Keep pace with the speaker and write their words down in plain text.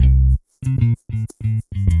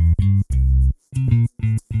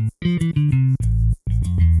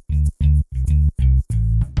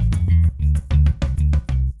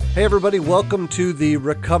Hey, everybody, welcome to the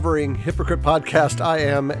Recovering Hypocrite podcast. I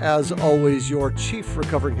am, as always, your chief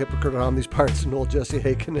recovering hypocrite on these parts, Noel Jesse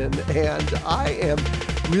Heikkinen, and I am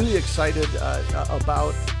really excited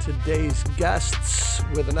about today's guests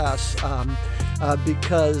with an S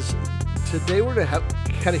because today we're going to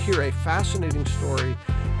kind of hear a fascinating story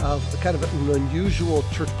of kind of an unusual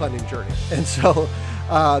church planting journey. And so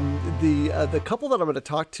the couple that I'm going to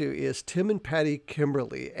talk to is Tim and Patty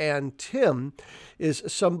Kimberly. And Tim is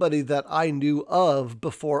somebody that I knew of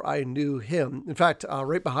before I knew him. In fact,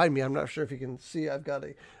 right behind me, I'm not sure if you can see, I've got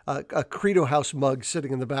a Credo House mug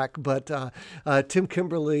sitting in the back, but Tim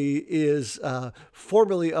Kimberly is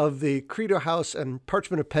formerly of the Credo House and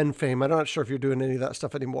Parchment of Pen fame. I'm not sure if you're doing any of that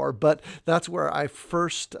stuff anymore, but that's where I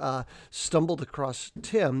first stumbled across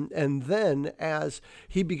Tim. And then as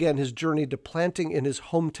he began his journey to planting in his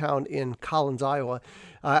hometown in Collins, Iowa,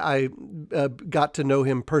 I got to know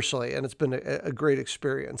him personally, and it's been a great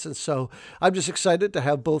experience. And so I'm just excited to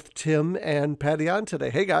have both Tim and Patty on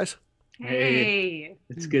today. Hey, guys. Hey.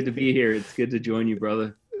 It's good to be here. It's good to join you,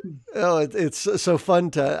 brother. Oh, it's so fun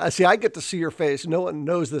to see. I get to see your face. No one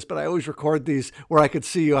knows this, but I always record these where I could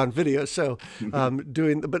see you on video. So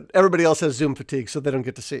but everybody else has Zoom fatigue, so they don't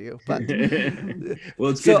get to see you. But well,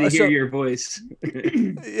 it's good to hear your voice.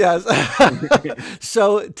 Yes.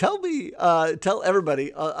 So tell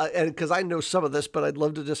everybody, and because I know some of this, but I'd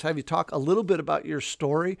love to just have you talk a little bit about your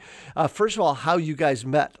story. First of all, how you guys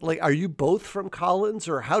met. Like, are you both from Collins,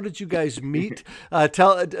 or how did you guys meet?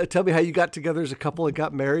 Tell me how you got together as a couple and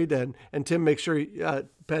got married. And Tim, make sure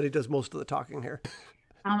Patty does most of the talking here.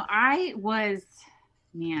 So I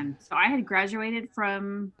had graduated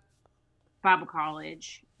from Bible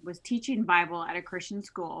college, was teaching Bible at a Christian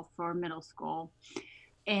school for middle school.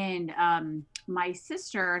 And my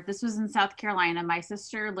sister, this was in South Carolina, my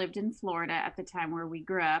sister lived in Florida at the time where we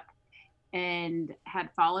grew up, and had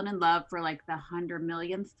fallen in love for like the 100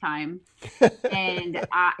 millionth time. And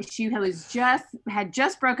she had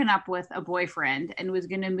just broken up with a boyfriend and was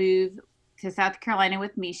going to move to South Carolina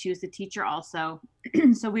with me. She was a teacher also.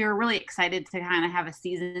 So we were really excited to kind of have a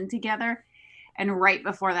season together. And right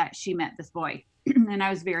before that, she met this boy. And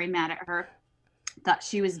I was very mad at her. Thought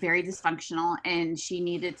she was very dysfunctional and she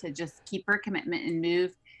needed to just keep her commitment and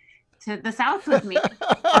move to the South with me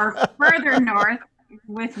or further north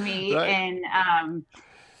with me. Right. And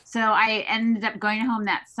so I ended up going home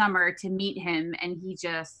that summer to meet him, and he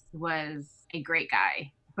just was a great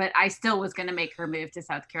guy. But I still was going to make her move to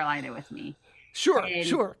South Carolina with me.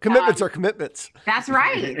 Sure. Commitments are commitments. That's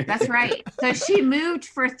right. So she moved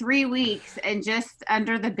for 3 weeks, and just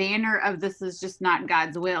under the banner of this is just not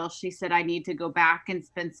God's will, she said, I need to go back and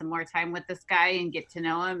spend some more time with this guy and get to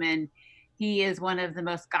know him. And he is one of the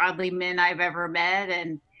most godly men I've ever met.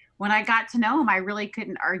 And when I got to know him, I really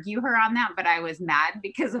couldn't argue her on that, but I was mad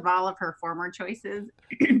because of all of her former choices.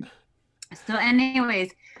 So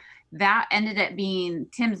anyways, that ended up being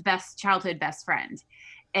Tim's childhood best friend.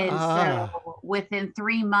 And so within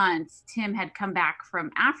 3 months, Tim had come back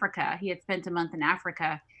from Africa. He had spent a month in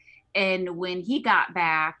Africa. And when he got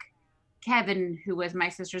back, Kevin, who was my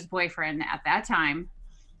sister's boyfriend at that time,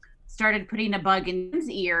 started putting a bug in his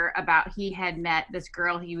ear about he had met this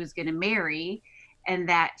girl he was going to marry, and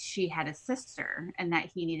that she had a sister, and that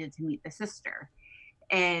he needed to meet the sister.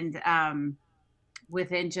 And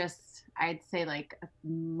within just, I'd say like a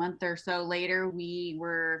month or so later,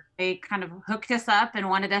 they kind of hooked us up and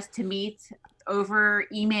wanted us to meet over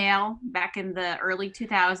email back in the early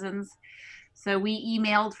 2000s. So we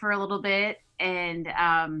emailed for a little bit, and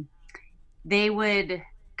they would,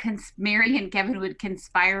 Mary and Kevin would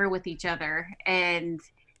conspire with each other and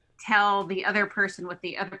tell the other person what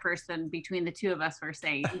the other person between the two of us were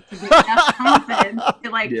saying to get enough confidence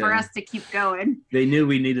for us to keep going. They knew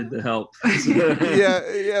we needed the help.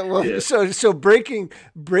 So breaking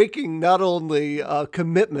not only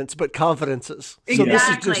commitments but confidences.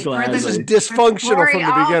 Exactly. So this is dysfunctional from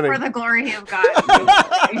the beginning. For the glory of God.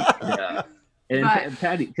 Yeah. And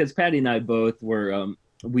Patty and I both were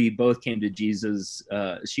we both came to Jesus.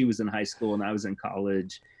 She was in high school and I was in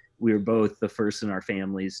college. We were both the first in our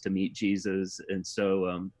families to meet Jesus. And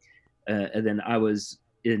so, and then I was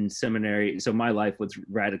in seminary. So my life was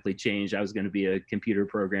radically changed. I was going to be a computer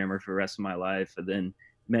programmer for the rest of my life, and then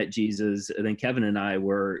met Jesus. And then Kevin and I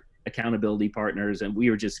were accountability partners, and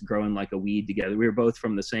we were just growing like a weed together. We were both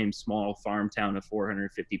from the same small farm town of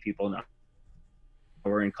 450 people. Now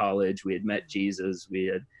we're in college. We had met Jesus. We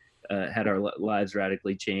had had our lives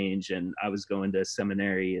radically change, and I was going to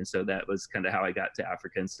seminary, and so that was kind of how I got to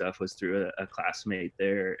Africa and stuff, was through a classmate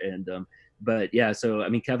there. And but yeah, so I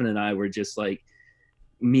mean, Kevin and I were just like,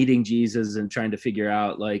 meeting Jesus and trying to figure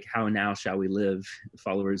out like how now shall we live,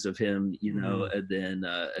 followers of him, you know. And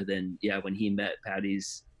then yeah, when he met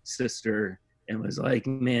Patty's sister and was like,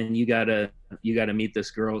 man, you gotta meet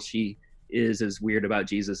this girl, she is as weird about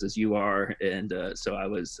Jesus as you are. And so I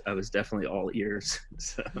was definitely all ears.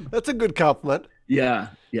 So, that's a good compliment. yeah.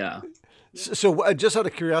 So just out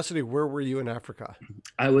of curiosity, where were you in Africa?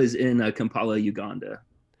 I was in Kampala, Uganda.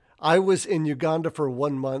 I was in Uganda for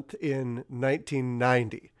 1 month in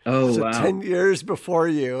 1990. Oh, so wow. 10 years before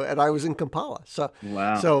you, and I was in Kampala. So,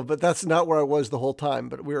 wow. But that's not where I was the whole time,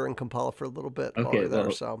 but we were in Kampala for a little bit while we were there.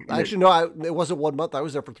 Well, so actually, no, it wasn't 1 month. I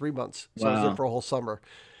was there for 3 months. So I was there for a whole summer.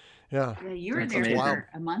 Yeah. Yeah, you were That's there amazing. for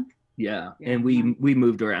a month. Yeah. And we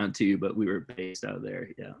moved around too, but we were based out there.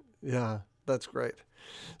 Yeah. Yeah, that's great.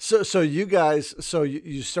 So you guys,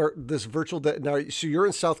 you start this virtual day now. So you're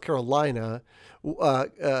in South Carolina,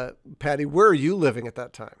 Patty. Where are you living at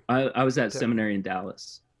that time? I was at seminary in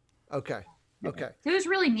Dallas. Okay. Okay. It was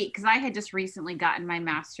really neat because I had just recently gotten my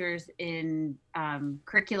master's in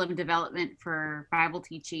curriculum development for Bible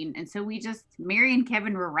teaching. And so Mary and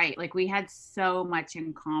Kevin were right. Like we had so much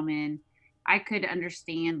in common. I could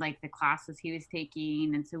understand like the classes he was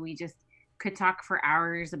taking. And so we just could talk for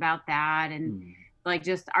hours about that. And like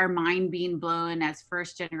just our mind being blown as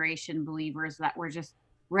first generation believers that were just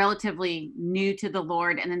relatively new to the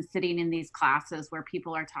Lord, and then sitting in these classes where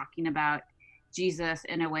people are talking about Jesus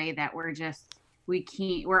in a way that we're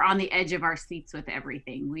on the edge of our seats with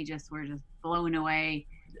everything. We're just blown away.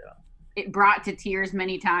 Yeah. It brought to tears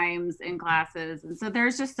many times in classes. And so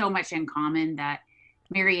there's just so much in common that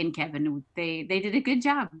Mary and Kevin, they did a good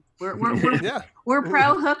job. We're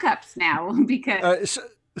pro hookups now because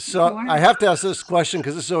So I have to ask this question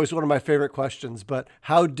because this is always one of my favorite questions, but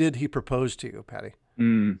how did he propose to you, Patty?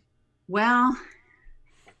 Well,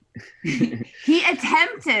 he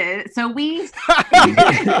attempted. So we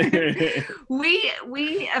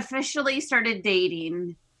officially started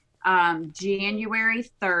dating January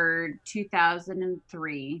 3rd,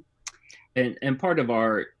 2003. And part of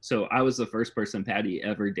so I was the first person Patty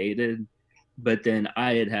ever dated, but then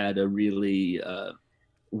I had a really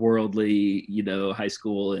worldly, high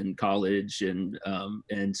school and college, and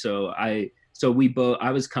so I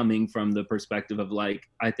was coming from the perspective of like,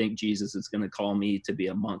 I think Jesus is going to call me to be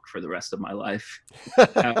a monk for the rest of my life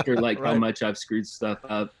after like right. How much I've screwed stuff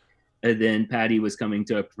up. And then Patty was coming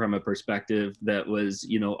from a perspective that was,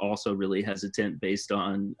 also really hesitant based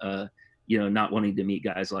on, not wanting to meet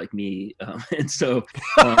guys like me. So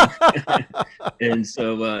go ahead.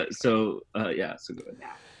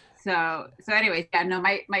 So anyways, yeah, no,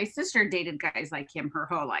 my sister dated guys like him her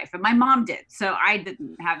whole life, and my mom did. So I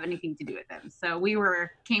didn't have anything to do with them. So we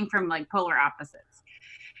came from like polar opposites.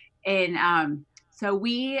 And so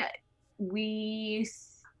Tim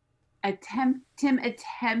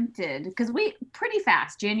attempted, because we pretty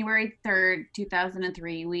fast, January 3rd,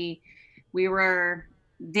 2003, we were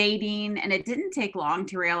dating, and it didn't take long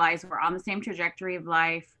to realize we're on the same trajectory of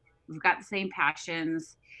life. We've got the same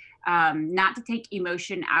passions. Not to take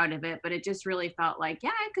emotion out of it, but it just really felt like,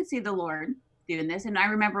 yeah, I could see the Lord doing this. And I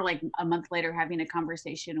remember like a month later having a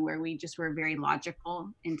conversation where we just were very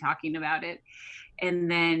logical in talking about it.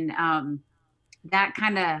 And then that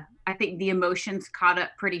kind of, I think the emotions caught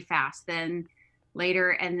up pretty fast then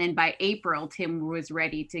later. And then by April, Tim was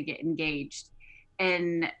ready to get engaged.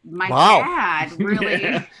 And my dad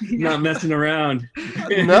really not messing around.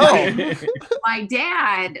 No. My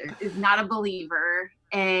dad is not a believer.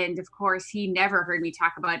 And of course, he never heard me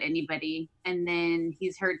talk about anybody. And then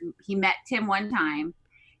he met Tim one time.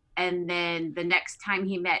 And then the next time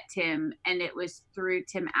he met Tim, and it was through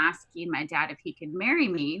Tim asking my dad if he could marry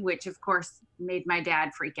me, which of course made my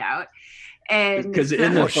dad freak out. And because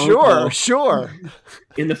in the phone call,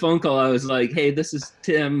 in the phone call, I was like, "Hey, this is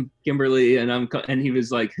Tim, Kimberly," and he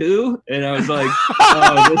was like, "Who?" And I was like,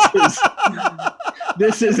 "Oh,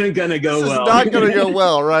 this isn't gonna go well. This is not gonna go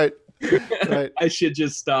well, right?" Right. I should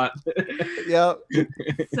just stop. Yeah.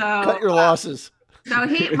 So cut your losses. So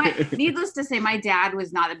needless to say, my dad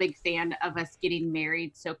was not a big fan of us getting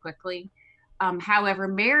married so quickly. However,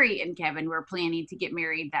 Mary and Kevin were planning to get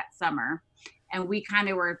married that summer, and we kind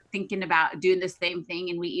of were thinking about doing the same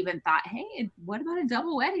thing. And we even thought, hey, what about a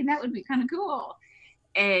double wedding? That would be kind of cool.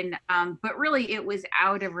 And but really, it was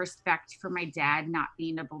out of respect for my dad not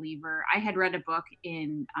being a believer. I had read a book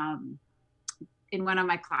in one of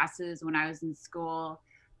my classes when I was in school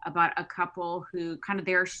about a couple who kind of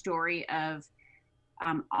their story of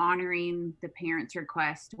honoring the parents'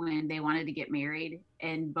 request when they wanted to get married.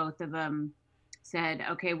 And both of them said,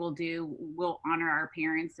 okay, we'll honor our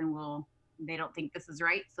parents and we'll they don't think this is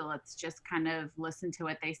right. So let's just kind of listen to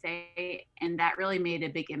what they say. And that really made a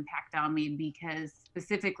big impact on me, because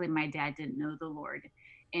specifically my dad didn't know the Lord.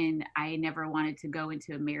 And I never wanted to go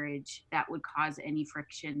into a marriage that would cause any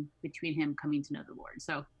friction between him coming to know the Lord.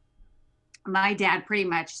 So my dad pretty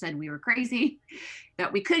much said we were crazy,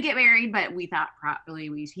 that we could get married, but he thought probably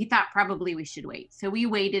we should wait. So we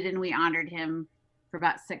waited, and we honored him for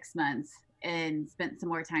about 6 months and spent some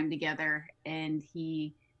more time together. And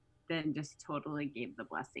he then just totally gave the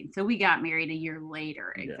blessing. So we got married a year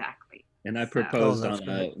later. Yeah. Exactly. And I proposed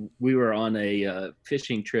we were on a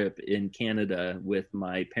fishing trip in Canada with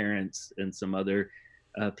my parents and some other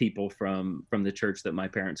people from the church that my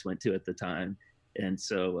parents went to at the time. And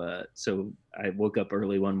so I woke up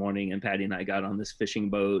early one morning, and Patty and I got on this fishing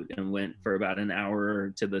boat and went for about an hour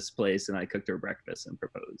to this place, and I cooked her breakfast and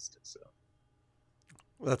proposed. So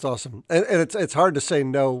that's awesome. And it's hard to say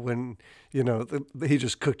no when, you know, he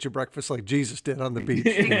just cooked your breakfast like Jesus did on the beach.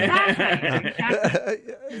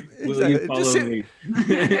 Will you follow me?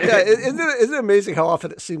 Isn't it amazing how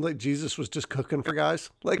often it seemed like Jesus was just cooking for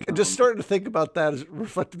guys? Like, just starting to think about that as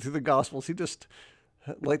reflected through the Gospels. He just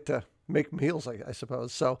liked to make meals, I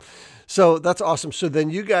suppose. So that's awesome. So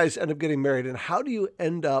then you guys end up getting married. And how do you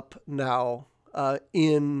end up now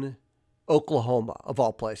in Oklahoma, of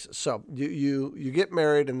all places? So you get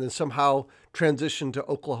married and then somehow transition to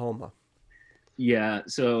Oklahoma. Yeah,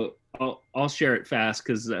 so I'll share it fast,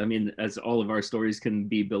 because I mean, as all of our stories can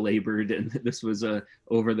be belabored, and this was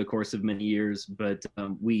over the course of many years. But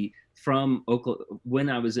we from Oklahoma, when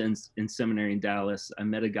I was in seminary in Dallas, I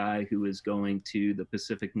met a guy who was going to the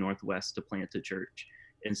Pacific Northwest to plant a church,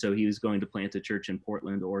 and so he was going to plant a church in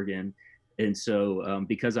Portland, Oregon. And so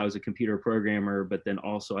because I was a computer programmer, but then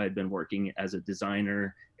also I had been working as a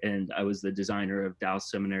designer, and I was the designer of Dallas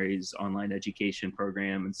Seminary's online education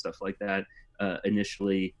program and stuff like that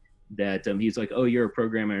initially, that he's like, oh, you're a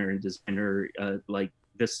programmer and designer like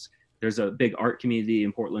this. There's a big art community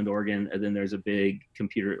in Portland, Oregon, and then there's a big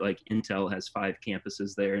computer, like Intel has 5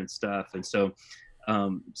 campuses there and stuff. And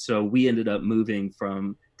so we ended up moving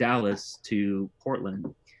from Dallas to Portland.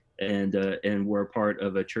 And we're part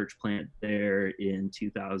of a church plant there in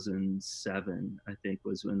 2007, I think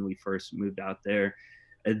was when we first moved out there.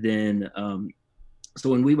 And then, so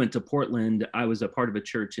when we went to Portland, I was a part of a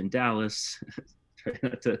church in Dallas, try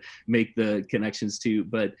not to make the connections too,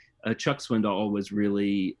 but Chuck Swindoll was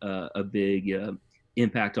really a big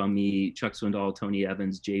impact on me. Chuck Swindoll, Tony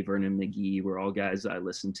Evans, J. Vernon McGee were all guys I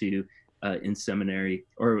listened to in seminary,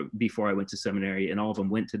 or before I went to seminary, and all of them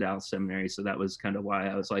went to Dallas Seminary. So that was kind of why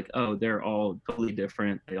I was like, oh, they're all totally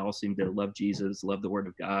different. They all seem to love Jesus, love the Word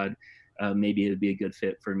of God. Maybe it'd be a good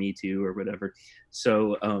fit for me too, or whatever.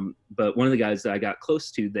 So, but one of the guys that I got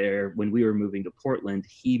close to there when we were moving to Portland,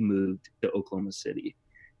 he moved to Oklahoma City.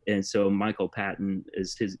 And so Michael Patton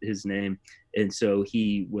is his name. And so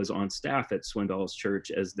he was on staff at Swindoll's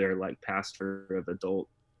church as their like pastor of adult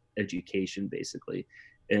education, basically.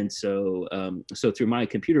 And so, so through my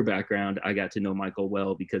computer background, I got to know Michael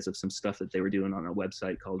well because of some stuff that they were doing on a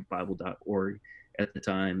website called Bible.org at the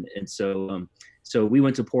time. And so, so we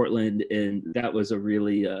went to Portland, and that was a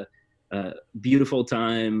really beautiful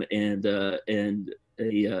time. And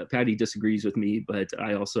Patty disagrees with me, but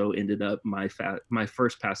I also ended up my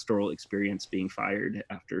first pastoral experience being fired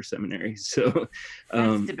after seminary. So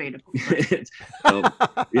that's debatable.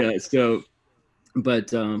 Yeah. So,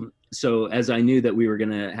 but so as I knew that we were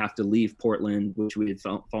going to have to leave Portland, which we had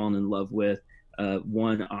fallen in love with,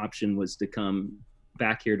 one option was to come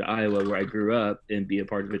back here to Iowa, where I grew up, and be a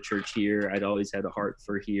part of a church here. I'd always had a heart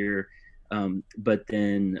for here. But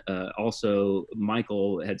then also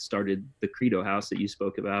Michael had started the Credo House that you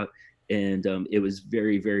spoke about, and it was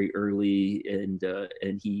very, very early, and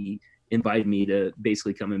he invited me to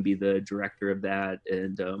basically come and be the director of that,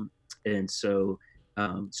 and so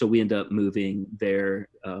we ended up moving there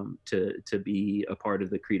to be a part of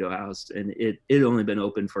the Credo House, and it had only been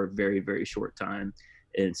open for a very, very short time,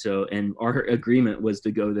 and our agreement was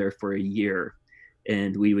to go there for a year,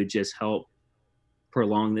 and we would just help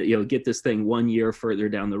prolong that, get this thing 1 year further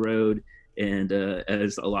down the road. And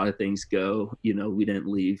as a lot of things go, we didn't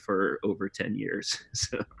leave for over 10 years.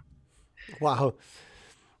 So. Wow.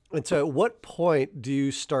 And so at what point do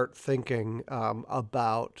you start thinking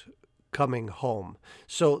about coming home?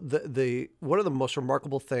 So the one of the most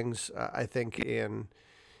remarkable things I think in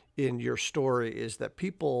your story is that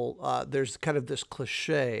people, there's kind of this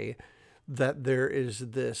cliche that there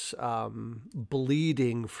is this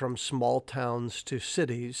bleeding from small towns to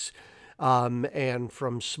cities. and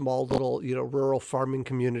from small little, rural farming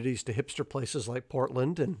communities to hipster places like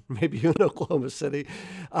Portland and maybe even Oklahoma City.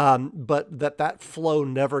 But that flow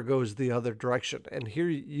never goes the other direction. And here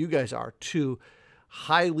you guys are, two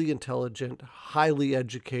highly intelligent, highly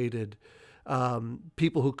educated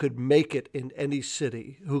people who could make it in any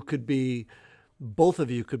city, who could be, both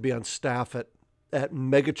of you could be on staff at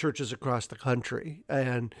mega churches across the country.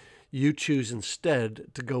 And you choose instead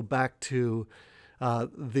to go back to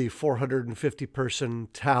the 450 person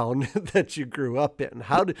town that you grew up in.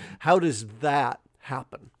 How does that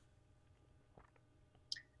happen?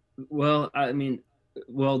 Well, I mean,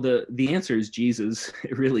 the answer is Jesus.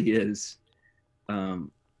 It really is.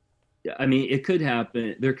 I mean, it could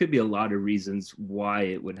happen. There could be a lot of reasons why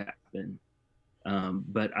it would happen.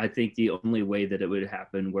 But I think the only way that it would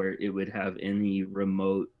happen where it would have any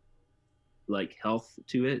remote like health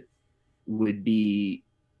to it would be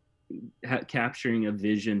capturing a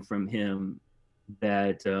vision from him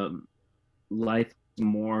that life is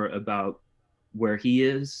more about where he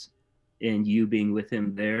is and you being with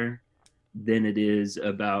him there than it is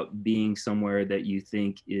about being somewhere that you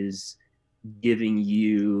think is giving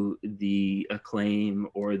you the acclaim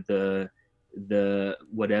or the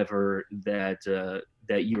whatever that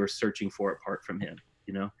you are searching for apart from him,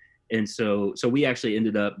 And so we actually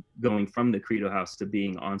ended up going from the Credo House to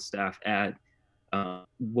being on staff at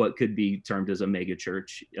what could be termed as a mega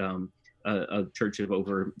church, a church of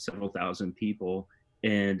over several thousand people.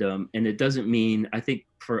 And it doesn't mean, I think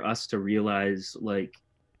for us to realize, like,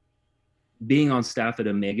 being on staff at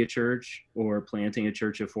a mega church or planting a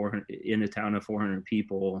church of 400 in a town of 400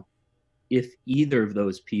 people, if either of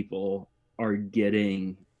those people are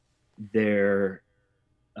getting their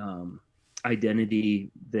identity,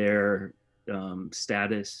 their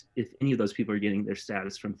status, if any of those people are getting their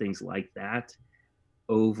status from things like that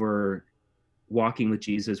over walking with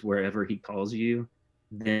Jesus wherever he calls you,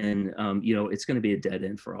 then it's going to be a dead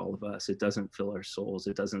end for all of us. It doesn't fill our souls.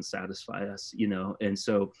 It doesn't satisfy us, And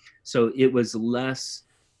so it was less,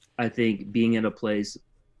 I think, being in a place.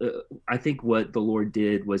 I think what the Lord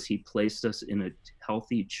did was he placed us in a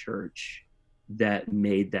healthy church that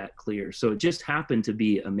made that clear. So it just happened to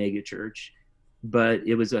be a mega church, but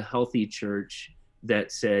it was a healthy church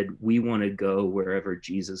that said, we want to go wherever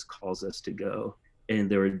Jesus calls us to go. And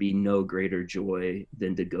there would be no greater joy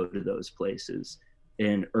than to go to those places.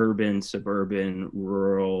 And urban, suburban,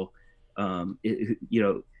 rural,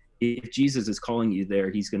 if Jesus is calling you there,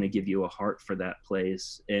 he's going to give you a heart for that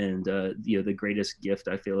place. And, the greatest gift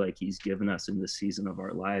I feel like he's given us in this season of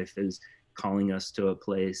our life is calling us to a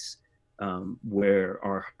place where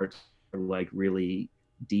our hearts are like really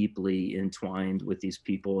deeply entwined with these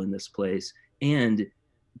people in this place, and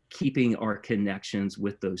keeping our connections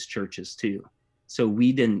with those churches too. So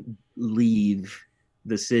we didn't leave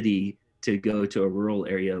the city to go to a rural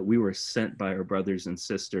area. We were sent by our brothers and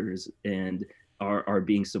sisters and are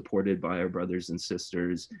being supported by our brothers and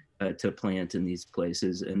sisters to plant in these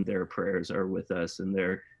places, and their prayers are with us and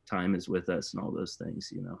their time is with us and all those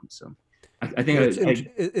things, So I think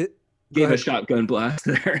I gave a shotgun blast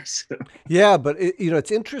there. So. Yeah, but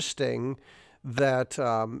it's interesting that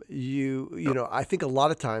I think a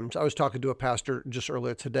lot of times, I was talking to a pastor just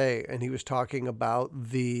earlier today, and he was talking about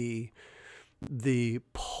the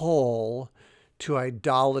pull to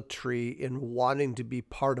idolatry in wanting to be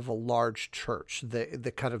part of a large church,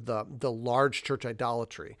 the kind of the large church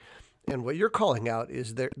idolatry. And what you're calling out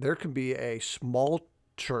is there can be a small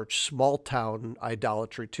church, small town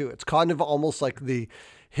idolatry too. It's kind of almost like the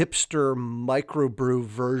hipster microbrew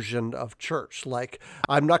version of church. Like,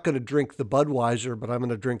 I'm not going to drink the Budweiser, but I'm going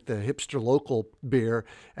to drink the hipster local beer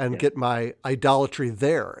and get my idolatry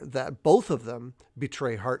there. That both of them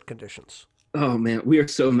betray heart conditions. Oh man, we are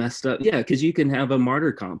so messed up. Yeah, because you can have a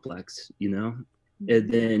martyr complex, and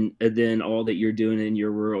then all that you're doing in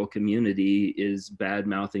your rural community is bad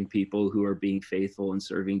mouthing people who are being faithful and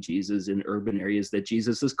serving Jesus in urban areas that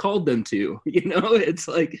Jesus has called them to. It's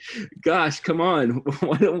like, gosh, come on,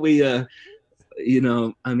 why don't we?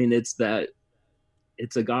 It's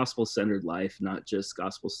a gospel-centered life, not just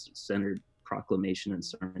gospel-centered proclamation and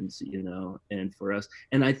sermons. And for us,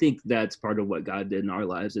 and I think that's part of what God did in our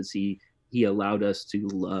lives is He allowed us to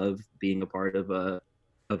love being a part of a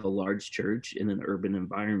large church in an urban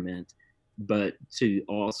environment, but to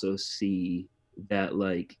also see that,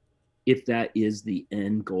 like, if that is the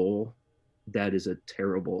end goal, that is a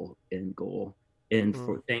terrible end goal. And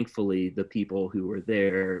thankfully, the people who were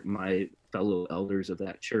there, my fellow elders of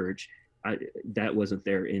that church, that wasn't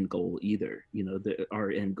their end goal either.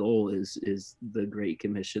 Our end goal is the Great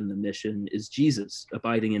Commission. The mission is Jesus,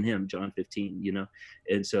 abiding in him, John 15,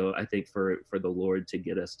 and so I think for the Lord to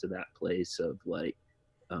get us to that place of like,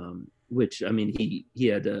 which, I mean, he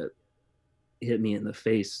had to hit me in the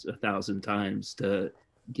face 1,000 times to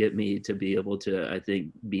get me to be able to, I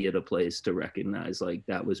think, be at a place to recognize like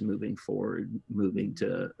that was moving forward, moving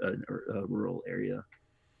to a rural area.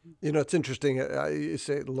 It's interesting. You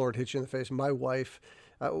say the Lord hits you in the face. My wife,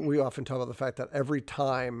 we often talk about the fact that every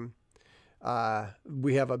time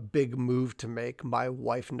we have a big move to make, my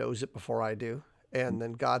wife knows it before I do. And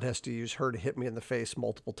then God has to use her to hit me in the face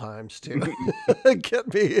multiple times to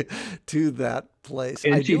get me to that place.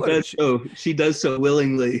 And she does so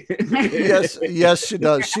willingly. Yes, she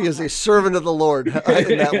does. She is a servant of the Lord in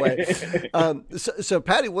that way. So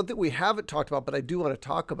Patty, one thing we haven't talked about, but I do want to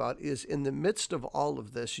talk about, is in the midst of all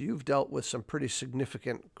of this, you've dealt with some pretty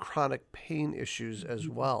significant chronic pain issues as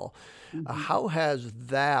well. How has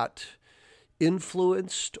that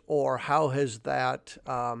influenced, or how has that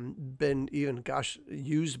been even,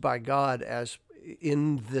 used by God as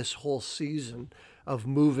in this whole season of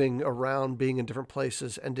moving around, being in different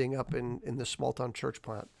places, ending up in the small town church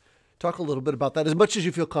plant? Talk a little bit about that as much as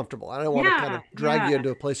you feel comfortable. I don't want to kind of drag you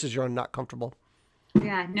into places you're not comfortable.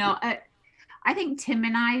 Yeah, no, I think Tim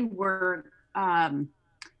and I were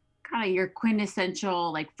kind of your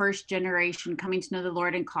quintessential like first generation coming to know the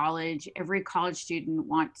Lord in college. Every college student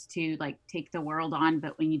wants to like take the world on,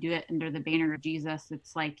 but when you do it under the banner of Jesus,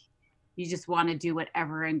 it's like you just want to do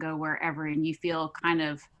whatever and go wherever, and you feel kind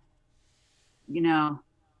of, you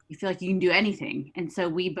feel like you can do anything. And so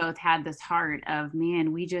we both had this heart of,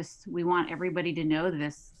 man, we want everybody to know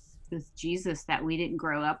this Jesus that we didn't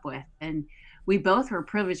grow up with. And we both were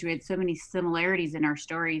privileged. We had so many similarities in our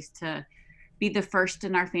stories to be the first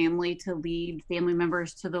in our family to lead family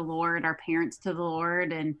members to the Lord, our parents to the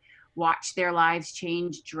Lord, and watch their lives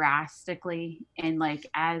change drastically. And like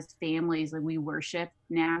as families, like we worship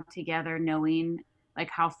now together, knowing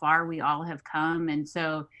like how far we all have come. And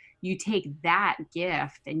so you take that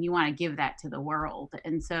gift and you want to give that to the world.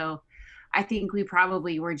 And so I think we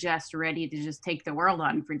probably were just ready to just take the world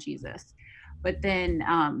on for Jesus. But then,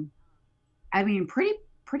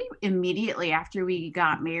 pretty immediately after we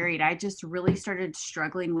got married, I just really started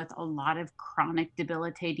struggling with a lot of chronic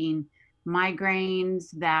debilitating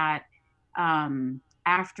migraines that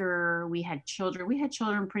after we had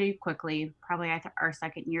children pretty quickly, probably at our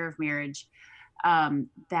second year of marriage,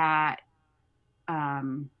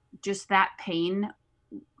 just that pain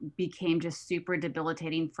became just super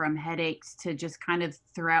debilitating, from headaches to just kind of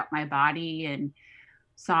throughout my body, and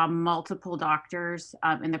saw multiple doctors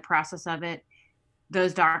in the process of it.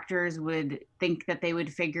 Those doctors would think that they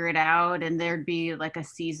would figure it out, and there'd be like a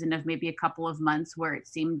season of maybe a couple of months where it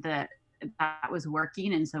seemed that was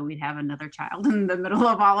working, and so we'd have another child in the middle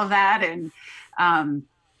of all of that.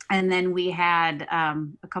 And then we had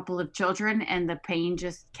a couple of children, and the pain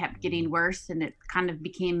just kept getting worse, and it kind of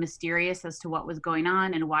became mysterious as to what was going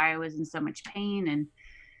on and why I was in so much pain.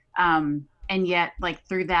 And yet, like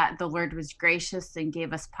through that, the Lord was gracious and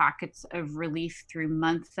gave us pockets of relief through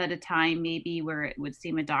months at a time, maybe, where it would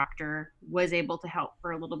seem a doctor was able to help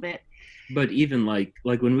for a little bit. But even like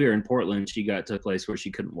when we were in Portland, she got to a place where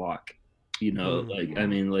she couldn't walk, I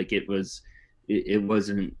mean, like it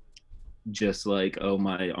wasn't just like, oh,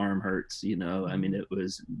 my arm hurts, I mean, it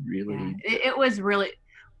was really,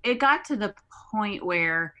 it got to the point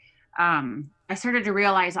where I started to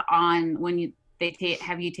realize when they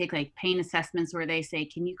have you take like pain assessments where they say,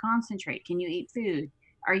 can you concentrate? Can you eat food?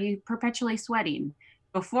 Are you perpetually sweating?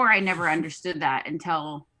 Before, I never understood that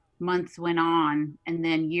until months went on, and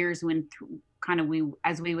then years went through,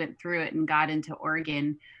 as we went through it and got into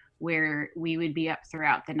Oregon, where we would be up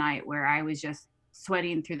throughout the night, where I was just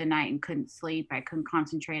sweating through the night and couldn't sleep. I couldn't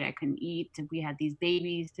concentrate. I couldn't eat. We had these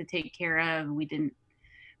babies to take care of. We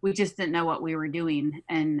just didn't know what we were doing.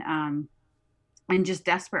 And just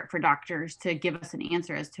desperate for doctors to give us an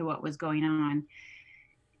answer as to what was going on.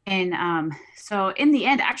 And so in the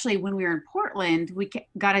end, actually, when we were in Portland, we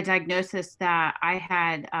got a diagnosis that I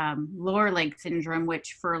had lower leg syndrome,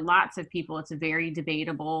 which for lots of people, it's a very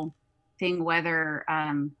debatable thing whether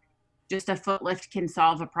just a foot lift can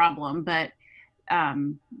solve a problem. But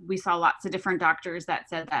we saw lots of different doctors that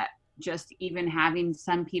said that just even having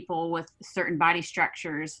some people with certain body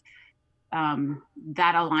structures,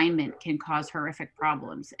 that alignment can cause horrific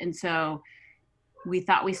problems. And so we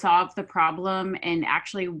thought we solved the problem, and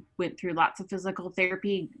actually went through lots of physical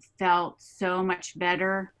therapy, felt so much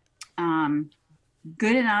better,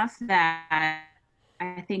 good enough that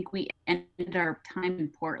I think we ended our time in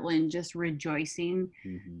Portland just rejoicing,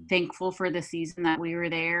 thankful for the season that we were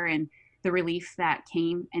there and the relief that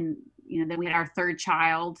came. And, then we had our third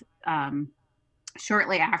child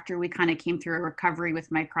shortly after. We kind of came through a recovery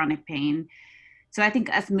with my chronic pain. So I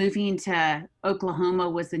think us moving to Oklahoma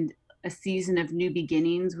was a season of new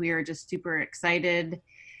beginnings. We were just super excited.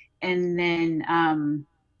 And then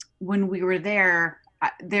when we were there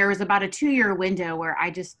was about a 2-year window where I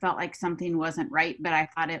just felt like something wasn't right, but I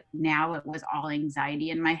thought it was all anxiety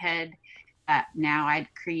in my head. Now I'd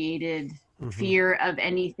created fear of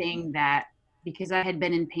anything, that because I had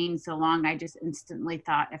been in pain so long, I just instantly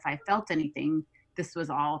thought if I felt anything, this was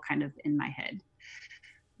all kind of in my head.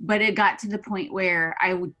 But it got to the point where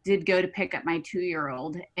I did go to pick up my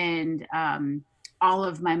 2-year-old, and all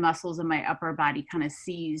of my muscles in my upper body kind of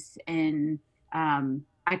seized, and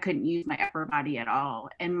I couldn't use my upper body at all.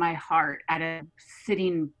 And my heart at a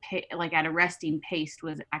resting pace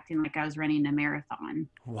was acting like I was running a marathon.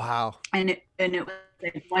 Wow. And it was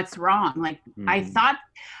like, what's wrong? Like, I thought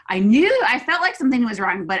I felt like something was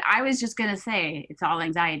wrong, but I was just going to say it's all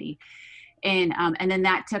anxiety. And then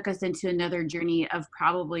that took us into another journey of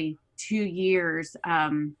probably 2 years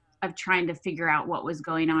of trying to figure out what was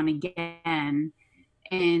going on again.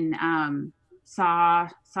 And saw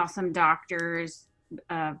some doctors.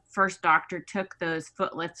 First doctor took those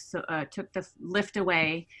foot lifts, took the lift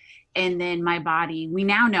away. And then my body, we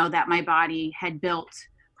now know that my body had built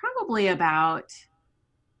probably about,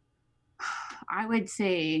 I would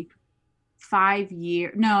say 5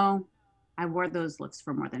 years. No, I wore those lifts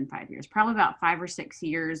for more than 5 years, probably about 5 or 6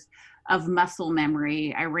 years of muscle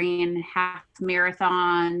memory. I ran half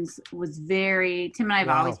marathons, Tim and I have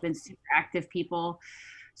always been super active people.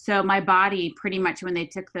 So my body pretty much, when they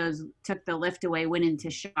took the lift away, went into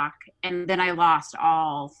shock. And then I lost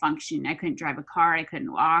all function. I couldn't drive a car. I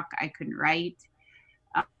couldn't walk. I couldn't write.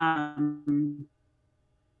 I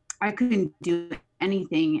couldn't do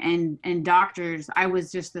anything. And doctors, I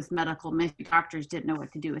was just this medical mystery. Doctors didn't know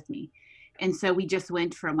what to do with me. And so we just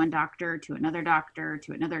went from one doctor to another doctor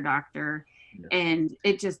to another doctor. Yeah. And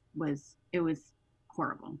it was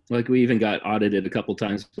horrible. Like, we even got audited a couple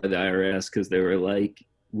times by the IRS because they were like,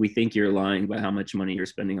 we think you're lying by how much money you're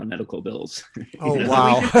spending on medical bills. Oh,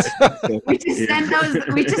 wow. We just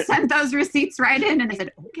sent those receipts right in, and they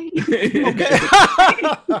said, okay.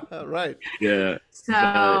 Right. Yeah.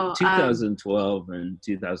 So 2012 and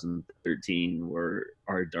 2013 were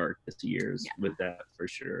our darkest years with that, for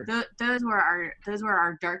sure. Those were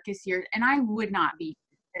our darkest years. And I would not be,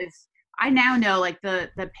 because I now know, like,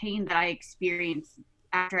 the pain that I experienced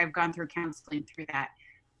after I've gone through counseling through that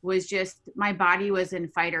was just, my body was in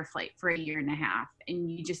fight or flight for 1.5 years, and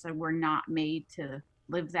you just were not made to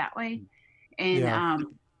live that way. And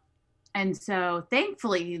and so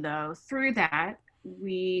thankfully, though, through that,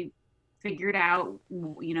 we figured out,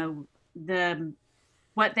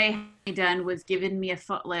 what they had done was given me a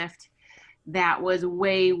foot lift that was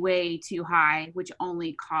way, way too high, which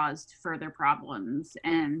only caused further problems.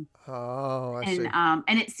 And I see.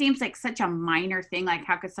 And it seems like such a minor thing. Like,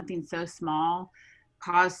 how could something so small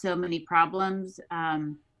cause so many problems?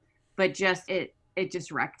 But it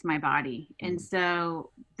just wrecked my body. And so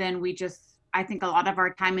then I think a lot of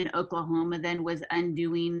our time in Oklahoma then was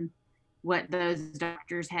undoing what those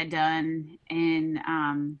doctors had done. And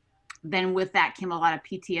then with that came a lot of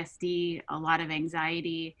PTSD, a lot of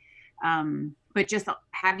anxiety. But just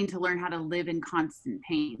having to learn how to live in constant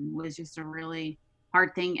pain was just a really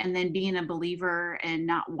hard thing. And then being a believer and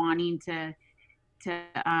not wanting to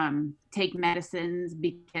take medicines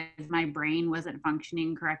because my brain wasn't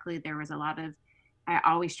functioning correctly. There was I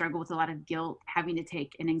always struggled with a lot of guilt having to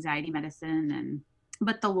take an anxiety medicine.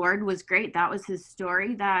 But the Lord was great. That was his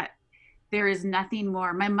story, that there is nothing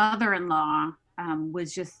more. My mother-in-law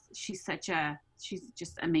she's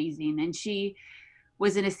just amazing. And she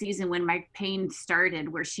was in a season when my pain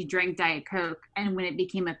started where she drank Diet Coke. And when it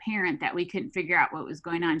became apparent that we couldn't figure out what was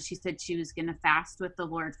going on, she said she was going to fast with the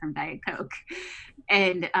Lord from Diet Coke.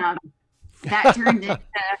 And that turned into...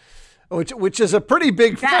 Which is a pretty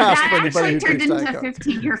big fast. That actually turned into a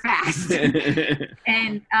 15-year fast.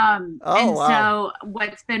 And so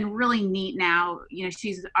what's been really neat now,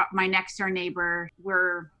 she's my next door neighbor.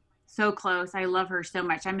 We're so close. I love her so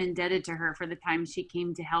much. I'm indebted to her for the time she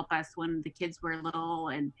came to help us when the kids were little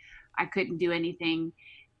and I couldn't do anything.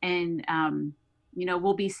 And,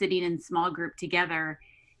 we'll be sitting in small group together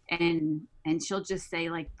and she'll just say,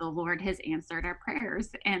 like, the Lord has answered our prayers.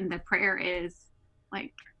 And the prayer is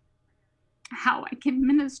like, how I can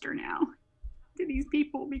minister now to these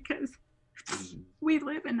people, because we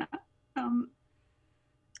live in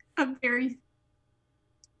a very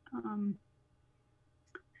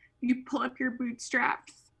you pull up your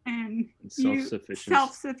bootstraps and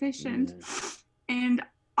self-sufficient. Yeah. And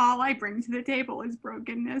all I bring to the table is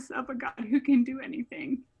brokenness of a God who can do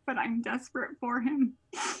anything, but I'm desperate for him.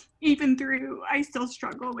 Even through, I still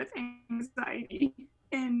struggle with anxiety,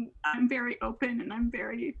 and I'm very open and I'm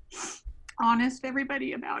very honest with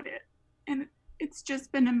everybody about it. And it's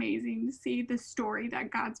just been amazing to see the story that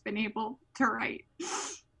God's been able to write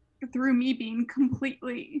through me being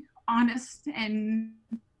completely honest, and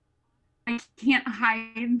I can't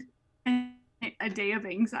hide a day of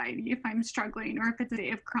anxiety if I'm struggling, or if it's a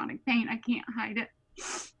day of chronic pain, I can't hide it.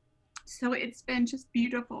 So it's been just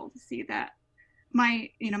beautiful to see that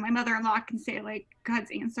my mother-in-law can say, like,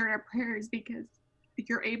 God's answered our prayers because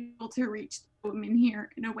you're able to reach the women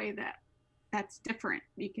here in a way that's different,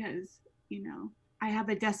 because, I have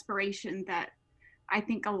a desperation that I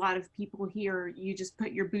think a lot of people here, you just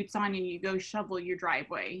put your boots on and you go shovel your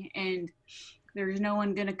driveway, and there's no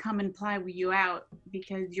one going to come and ply you out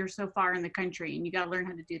because you're so far in the country, and you got to learn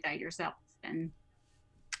how to do that yourself. And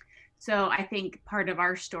so I think part of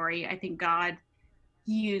our story, I think God,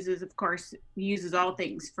 he uses all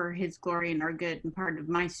things for his glory and our good. And part of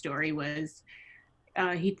my story was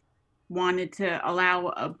he wanted to allow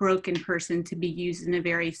a broken person to be used in a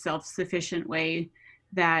very self-sufficient way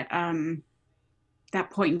that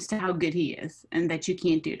points to how good he is, and that you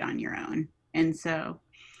can't do it on your own. And so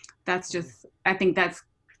I think that's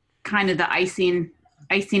kind of the icing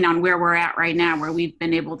on where we're at right now, where we've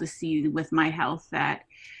been able to see with my health that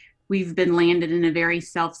we've been landed in a very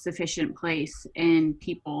self-sufficient place, and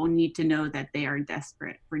people need to know that they are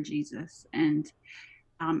desperate for Jesus. And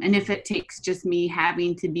if it takes just me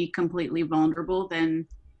having to be completely vulnerable, then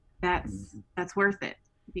that's worth it,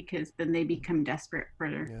 because then they become desperate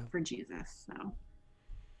for Jesus. So.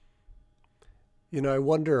 I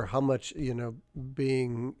wonder how much,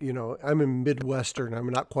 being, I'm in Midwestern, I'm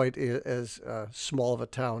not quite as small of a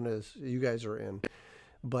town as you guys are in,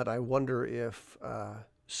 but I wonder if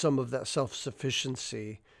some of that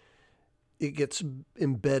self-sufficiency, it gets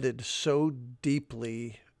embedded so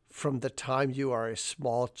deeply from the time you are a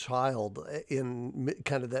small child in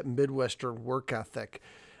kind of that Midwestern work ethic,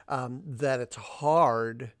 that it's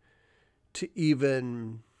hard to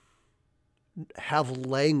even have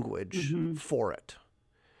language for it,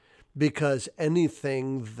 because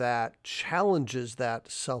anything that challenges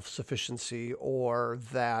that self-sufficiency or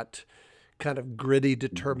that kind of gritty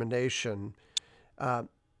determination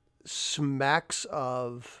smacks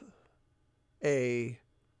of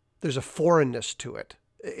there's a foreignness to it.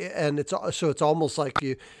 And it's almost like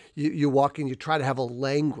you walk in, you try to have a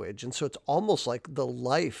language. And so it's almost like the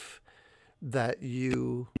life that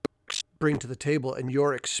you bring to the table and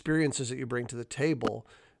your experiences that you bring to the table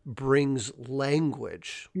brings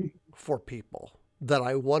language for people, that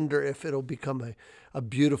I wonder if it'll become a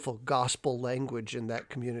beautiful gospel language in that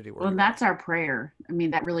community. Well, that's our prayer. I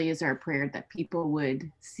mean, that really is our prayer, that people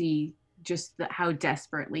would see just how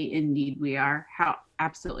desperately in need we are, how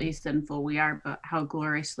absolutely sinful we are, but how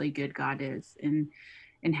gloriously good God is, and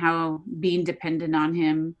how being dependent on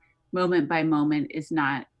him moment by moment is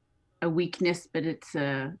not a weakness, but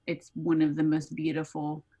it's one of the most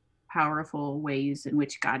beautiful, powerful ways in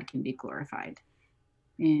which God can be glorified.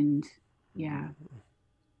 And a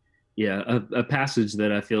passage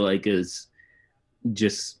that I feel like is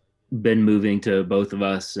just been moving to both of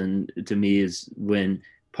us and to me is when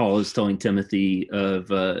Paul is telling Timothy of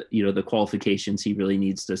the qualifications he really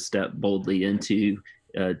needs to step boldly into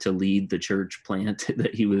to lead the church plant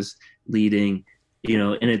that he was leading.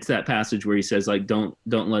 And it's that passage where he says, like, don't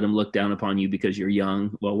let him look down upon you because you're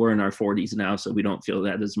young. Well, we're in our 40s now, so we don't feel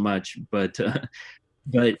that as much. But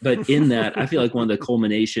in that, I feel like one of the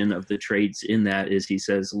culmination of the traits in that is he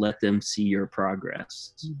says, let them see your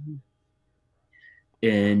progress. Mm-hmm.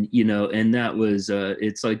 And, and that was,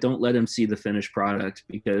 it's like, don't let him see the finished product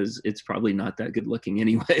because it's probably not that good looking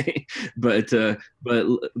anyway, but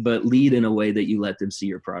lead in a way that you let them see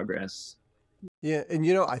your progress. Yeah. And,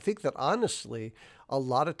 I think that honestly, a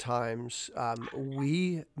lot of times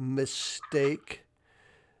we mistake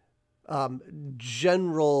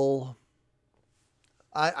general,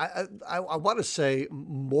 I want to say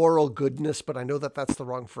moral goodness, but I know that that's the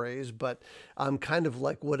wrong phrase, but kind of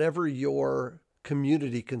like whatever your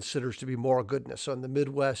community considers to be moral goodness. So in the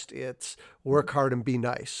Midwest, it's work hard and be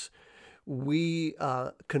nice. We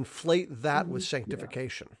conflate that with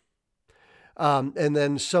sanctification. And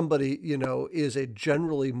then somebody, is a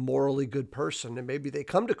generally morally good person, and maybe they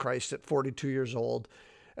come to Christ at 42 years old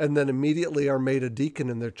and then immediately are made a deacon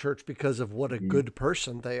in their church because of what a good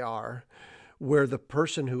person they are, where the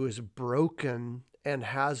person who is broken and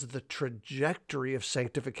has the trajectory of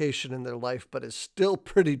sanctification in their life, but is still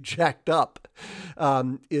pretty jacked up,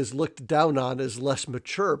 is looked down on as less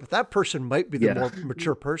mature. But that person might be the more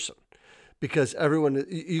mature person, because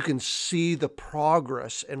you can see the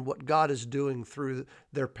progress and what God is doing through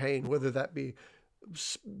their pain, whether that be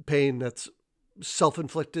pain that's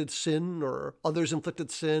self-inflicted sin or others inflicted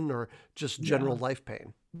sin or just general life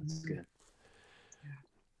pain. That's good.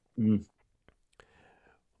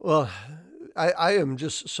 Well, I am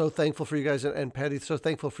just so thankful for you guys, and Patty, so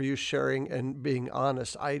thankful for you sharing and being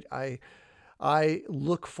honest. I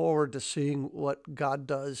look forward to seeing what God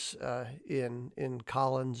does in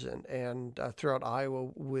Collins and throughout Iowa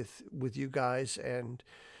with you guys and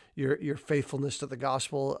your faithfulness to the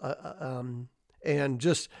gospel, and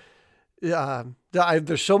just.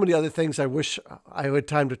 There's so many other things I wish I had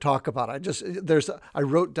time to talk about. I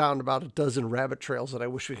wrote down about a dozen rabbit trails that I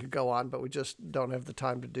wish we could go on, but we just don't have the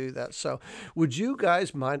time to do that. So would you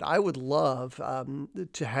guys mind? I would love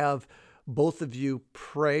to have both of you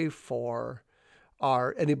pray for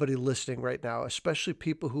anybody listening right now, especially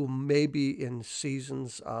people who may be in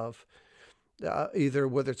seasons of either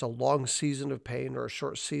whether it's a long season of pain or a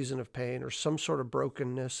short season of pain or some sort of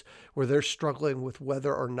brokenness where they're struggling with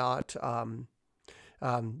whether or not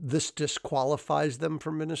this disqualifies them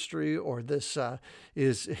from ministry or this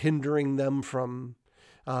is hindering them from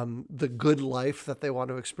the good life that they want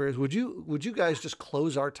to experience. Would you guys just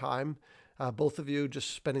close our time, both of you,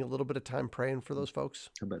 just spending a little bit of time praying for those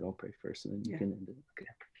folks? How about I'll pray first and then you can end it.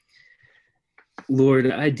 Okay.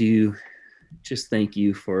 Lord, I do just thank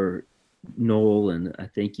you for Noel, and I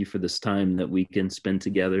thank you for this time that we can spend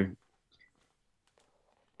together.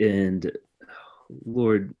 And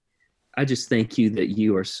Lord, I just thank you that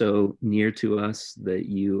you are so near to us, that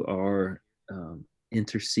you are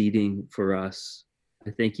interceding for us.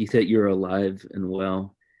 I thank you that you're alive and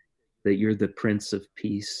well, that you're the Prince of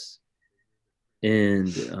Peace.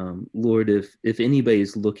 And Lord, if anybody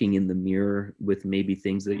is looking in the mirror with maybe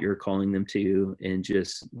things that you're calling them to, and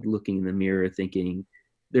just looking in the mirror thinking,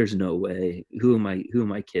 there's no way. Who am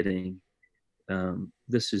I kidding?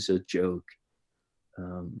 This is a joke.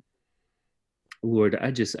 Lord,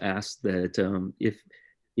 I just ask that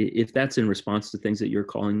if that's in response to things that you're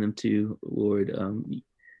calling them to, Lord,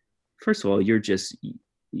 first of all,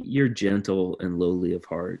 you're gentle and lowly of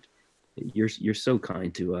heart. You're so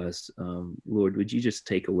kind to us. Lord, would you just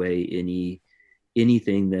take away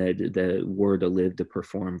anything that were to live to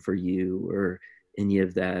perform for you, or any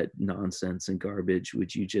of that nonsense and garbage?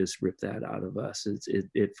 Would you just rip that out of us?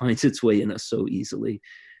 It finds its way in us so easily.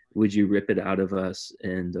 Would you rip it out of us?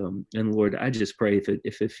 And Lord, I just pray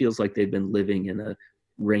if it feels like they've been living in a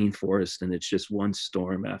rainforest and it's just one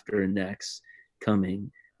storm after the next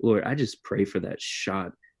coming, Lord, I just pray for that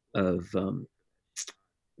shot of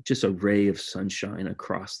just a ray of sunshine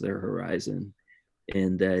across their horizon,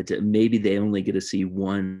 and that maybe they only get to see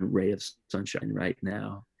one ray of sunshine right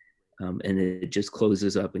now. And it just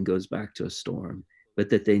closes up and goes back to a storm, but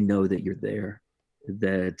that they know that you're there,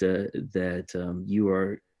 that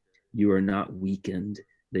you are not weakened,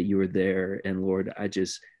 that you are there. And Lord, I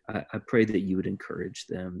pray that you would encourage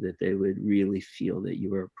them, that they would really feel that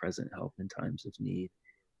you are a present help in times of need,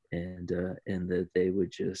 and that they would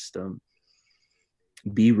just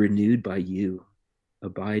be renewed by you,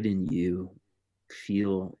 abide in you,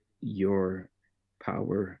 feel your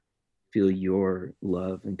power, feel your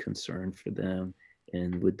love and concern for them.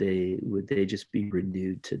 And would they just be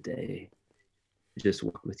renewed today, just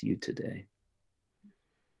walk with you today.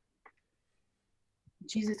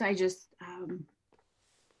 Jesus, I just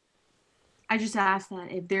ask that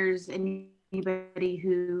if there's anybody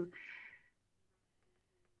who,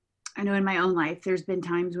 I know in my own life, there's been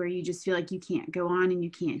times where you just feel like you can't go on and you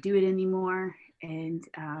can't do it anymore. And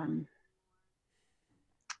I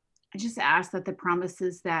just ask that the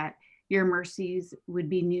promises that your mercies would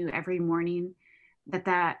be new every morning,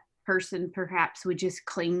 that person perhaps would just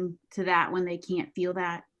cling to that when they can't feel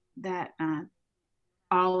that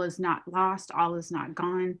all is not lost, all is not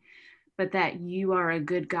gone, but that you are a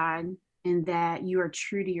good God, and that you are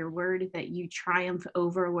true to your word, that you triumph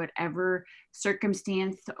over whatever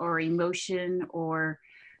circumstance or emotion or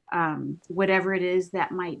whatever it is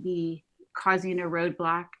that might be causing a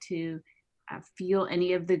roadblock to feel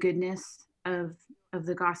any of the goodness of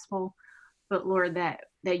the gospel. But Lord, that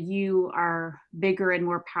you are bigger and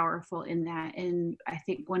more powerful in that. And I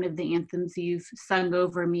think one of the anthems you've sung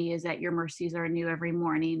over me is that your mercies are new every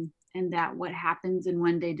morning, and that what happens in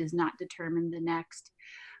one day does not determine the next,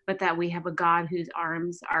 but that we have a God whose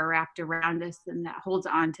arms are wrapped around us and that holds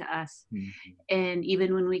on to us. Mm-hmm. And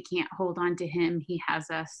even when we can't hold on to him, he has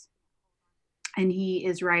us. And he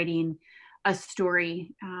is writing a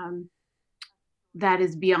story that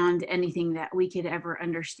is beyond anything that we could ever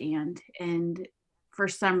understand. And for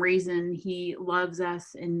some reason, he loves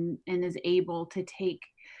us and is able to take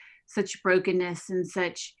such brokenness and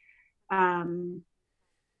such,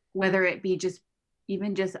 whether it be just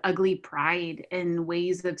even just ugly pride and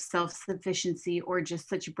ways of self-sufficiency, or just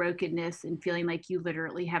such brokenness and feeling like you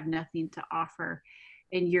literally have nothing to offer,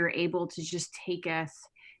 and you're able to just take us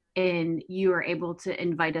and you are able to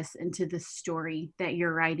invite us into the story that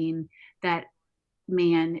you're writing, that,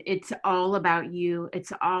 man, it's all about you.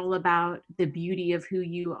 It's all about the beauty of who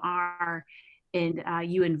you are. And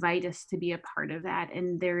you invite us to be a part of that.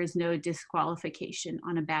 And there is no disqualification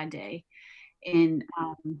on a bad day. And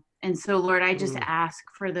so, Lord, I just ask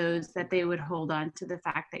for those that they would hold on to the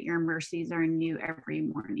fact that your mercies are new every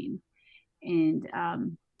morning. And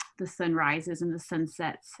the sun rises and the sun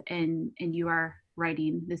sets, and you are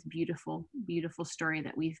writing this beautiful, beautiful story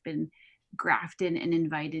that we've been grafted and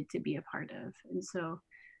invited to be a part of. And so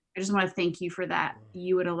I just want to thank you for that.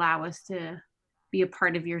 You would allow us to be a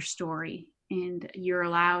part of your story, and you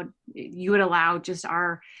would allow just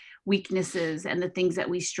our weaknesses and the things that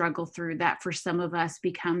we struggle through, that for some of us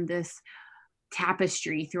become this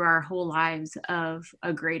tapestry through our whole lives of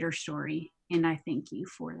a greater story. And I thank you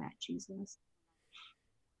for that, Jesus.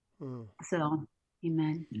 So,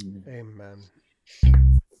 amen. Amen.